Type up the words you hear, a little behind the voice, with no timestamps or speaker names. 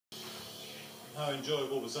How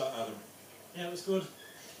enjoyable was that, Adam? Yeah, it was good.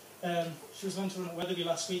 She was meant to run at Weatherby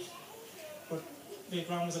last week, but the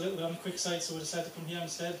ground was a little bit on the quick side, so we decided to come here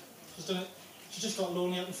instead. She's done it. She just got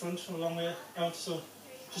lonely out in front from a long way out, so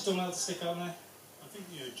she's done well to stick out there. I think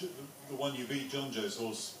the one you beat, John Joe's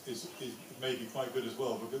horse, is maybe quite good as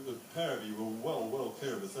well, but the pair of you were well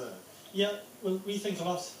clear of the third. Yeah, well, we think a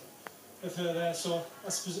lot of her there, so I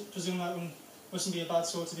presume that one mustn't be a bad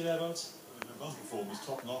sort to be thereabouts. I mean, her run performance was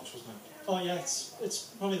top notch, wasn't it? Oh yeah,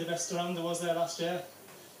 it's probably the best around there was there last year.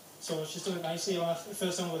 So she's done it nicely on her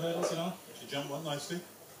first time with hurdles, you know. She jumped one nicely?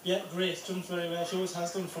 Yeah, great, jumped very well. She always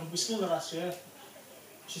has done we schooled her last year.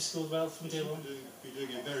 She schooled well from day one. She'll be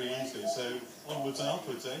doing it very easily, so onwards and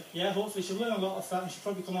upwards, eh? Yeah, hopefully she'll learn a lot of that and she'll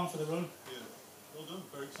probably come on for the run. Yeah, well done,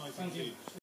 very exciting Thank you. indeed.